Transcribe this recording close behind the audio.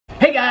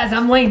guys,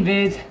 I'm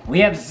LaneVids. We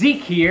have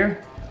Zeke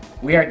here.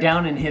 We are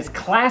down in his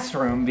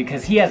classroom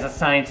because he has a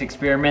science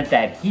experiment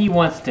that he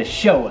wants to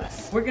show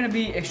us. We're gonna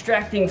be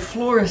extracting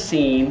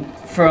fluorescein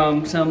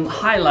from some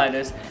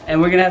highlighters, and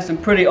we're gonna have some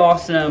pretty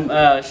awesome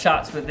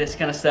shots with this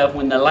kind of stuff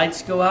when the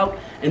lights go out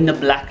and the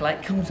black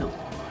light comes on.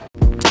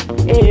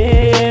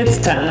 It's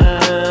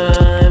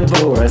time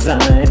for a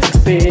science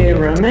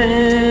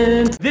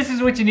experiment. This is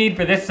what you need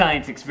for this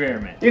science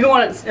experiment. You're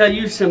gonna want to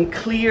use some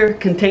clear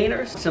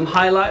containers, some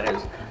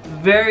highlighters,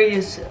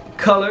 various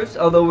colors,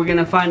 although we're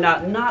gonna find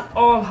out not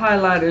all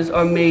highlighters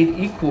are made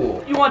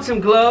equal. You want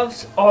some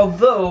gloves,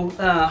 although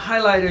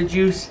highlighter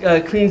juice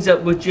cleans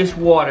up with just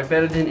water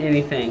better than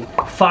anything.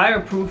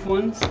 Fireproof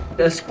ones,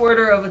 a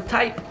squirter of a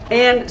type,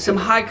 and some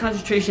high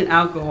concentration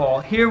alcohol.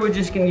 Here we're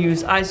just gonna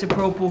use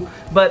isopropyl,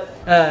 but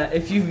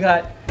if you've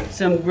got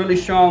some really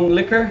strong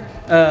liquor,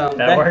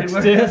 that works could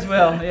work too as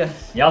well.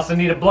 Yes. You also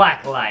need a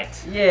black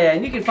light. Yeah,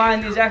 and you can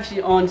find these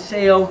actually on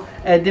sale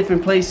at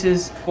different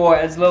places for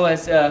as low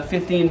as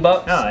 15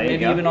 bucks. Oh, there you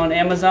maybe go. even on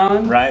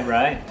Amazon.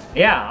 Right.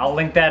 Yeah, I'll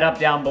link that up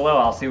down below.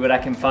 I'll see what I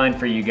can find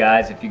for you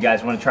guys if you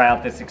guys want to try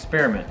out this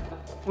experiment.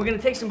 We're gonna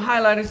take some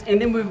highlighters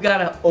and then we've got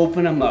to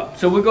open them up.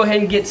 So we'll go ahead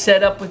and get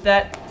set up with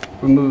that.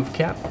 Remove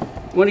cap.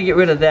 We want to get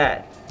rid of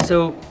that.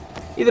 So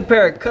either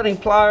pair of cutting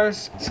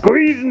pliers.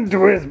 Squeeze and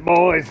twist,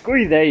 boy.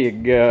 Squeeze. There you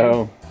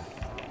go.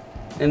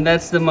 And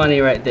that's the money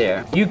right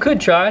there. You could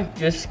try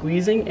just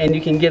squeezing and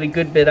you can get a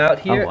good bit out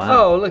here. Oh,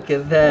 wow. Oh, look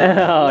at that.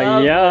 Oh,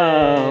 Lovely.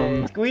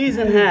 yum. Squeeze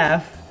in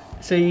half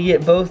so you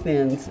get both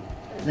ends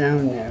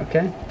down there,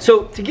 okay?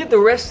 So to get the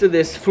rest of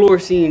this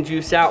fluorescein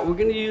juice out, we're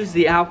gonna use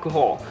the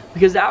alcohol,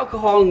 because the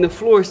alcohol and the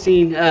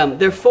fluorescein,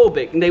 they're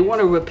phobic and they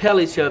wanna repel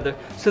each other.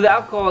 So the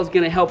alcohol is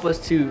gonna help us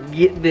to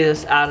get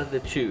this out of the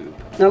tube.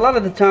 Now a lot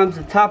of the times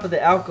the top of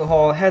the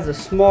alcohol has a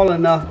small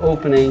enough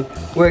opening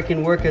where it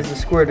can work as a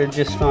squirter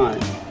just fine.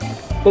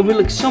 But we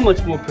look so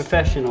much more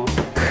professional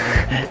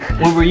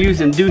when we're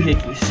using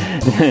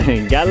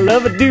doohickeys. Gotta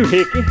love a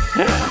doohickey.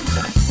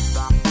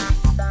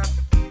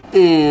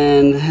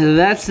 And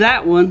that's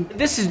that one.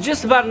 This is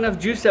just about enough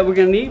juice that we're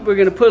gonna need. We're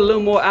gonna put a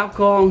little more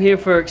alcohol in here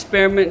for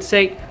experiment's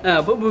sake,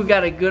 but we've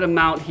got a good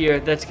amount here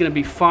that's gonna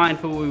be fine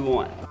for what we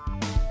want.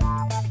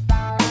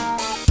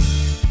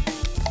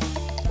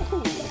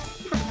 Ooh,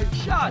 perfect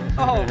shot.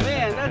 Oh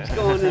man, that's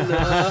going in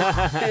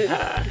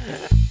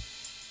the...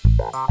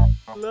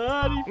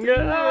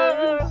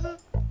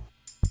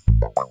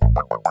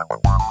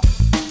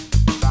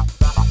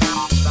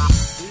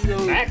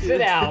 Max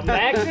it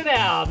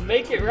out,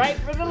 make it right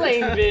for the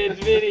LaneVids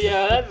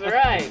video, that's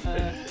right.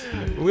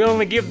 We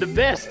only give the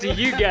best to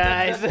you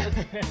guys.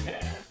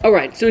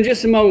 Alright, so in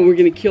just a moment we're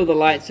going to kill the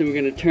lights and we're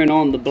going to turn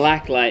on the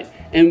black light,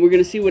 and we're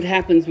going to see what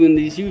happens when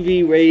these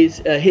UV rays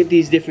hit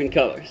these different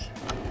colors.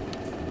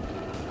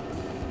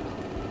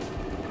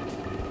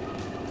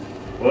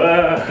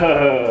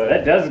 Whoa,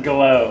 that does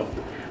glow.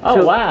 Oh,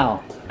 So,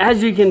 wow.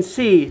 As you can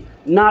see,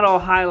 not all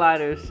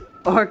highlighters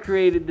are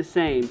created the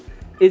same.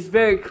 It's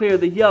very clear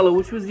the yellow,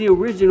 which was the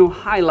original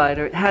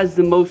highlighter, it has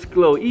the most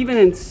glow. Even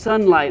in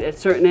sunlight at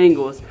certain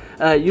angles,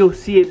 you'll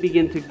see it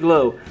begin to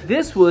glow.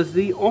 This was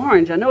the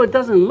orange. I know it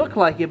doesn't look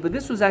like it, but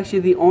this was actually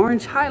the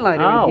orange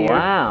highlighter in here.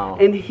 Wow.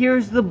 And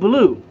here's the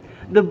blue.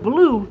 The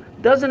blue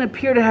doesn't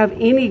appear to have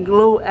any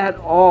glow at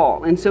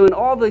all. And so in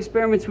all the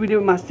experiments we did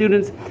with my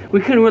students, we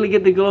couldn't really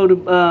get the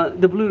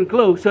blue to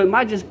glow, so it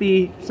might just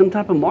be some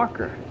type of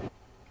marker.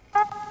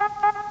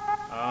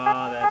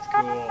 Oh, that's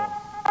cool.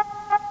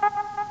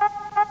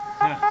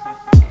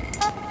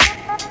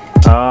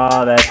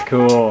 Oh, that's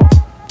cool.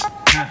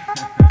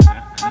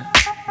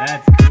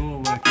 That's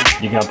cool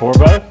looking. You gonna pour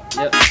both?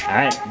 Yep.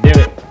 Alright, do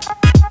it.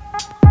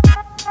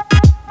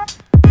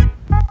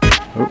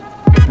 Oop.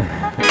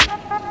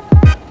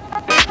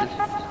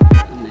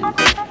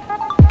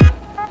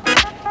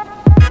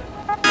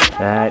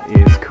 That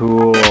is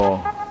cool.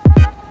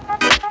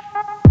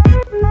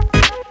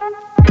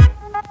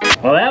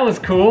 Well, that was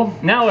cool.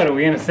 Now what, are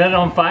we gonna set it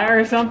on fire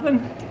or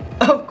something?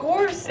 Of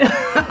course.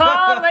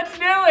 Oh, let's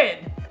do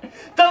it!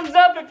 Thumbs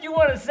up if you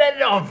want to set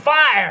it on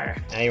fire!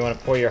 Now you want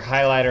to pour your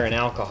highlighter and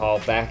alcohol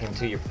back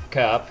into your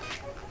cup.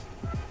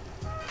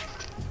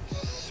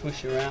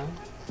 Swish around.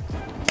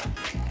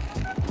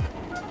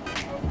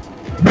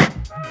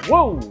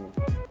 Whoa!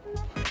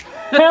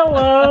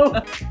 Hello!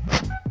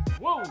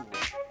 Whoa!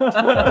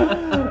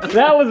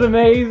 That was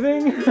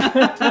amazing!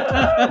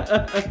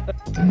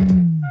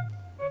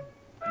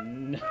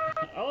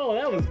 Oh,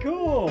 that was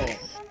cool!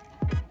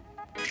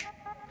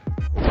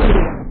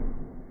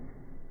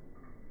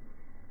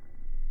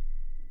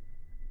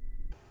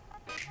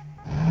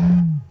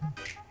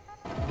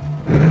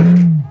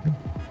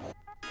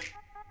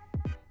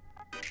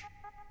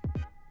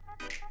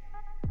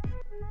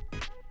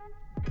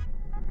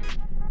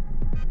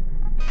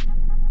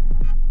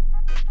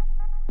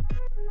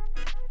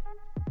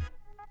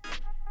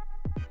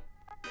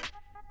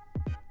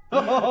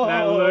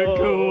 That looked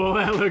cool.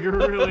 That looked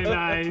really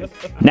nice.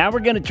 Now we're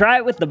gonna try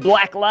it with the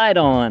black light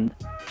on.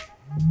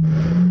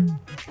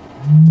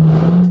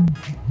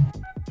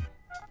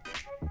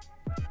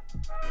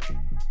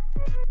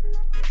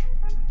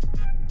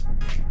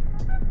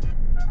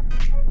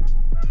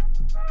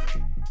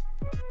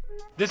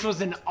 This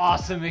was an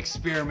awesome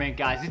experiment,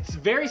 guys. It's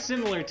very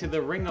similar to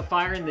the Ring of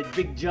Fire and the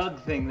big jug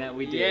thing that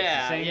we did.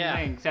 Yeah, it's the same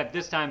thing, except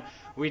this time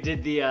we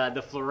did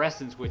the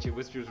fluorescence which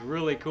was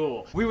really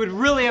cool. We would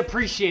really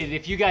appreciate it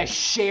if you guys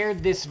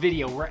shared this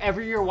video. Wherever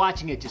you're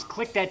watching it, just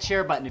click that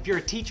share button. If you're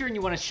a teacher and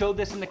you want to show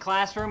this in the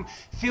classroom,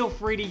 feel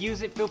free to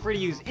use it. Feel free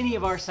to use any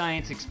of our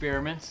science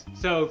experiments.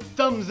 So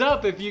thumbs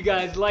up if you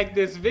guys like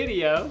this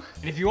video.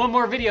 And if you want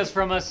more videos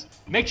from us,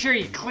 make sure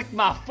you click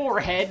my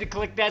forehead to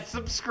click that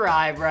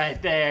subscribe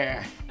right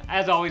there.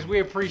 As always,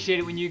 we appreciate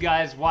it when you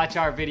guys watch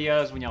our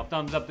videos, when y'all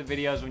thumbs up the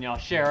videos, when y'all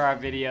share our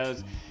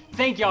videos.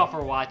 Thank y'all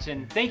for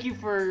watching. Thank you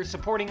for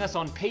supporting us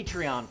on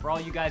Patreon, for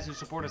all you guys who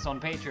support us on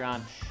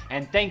Patreon.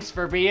 And thanks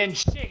for being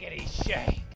shiggity shake.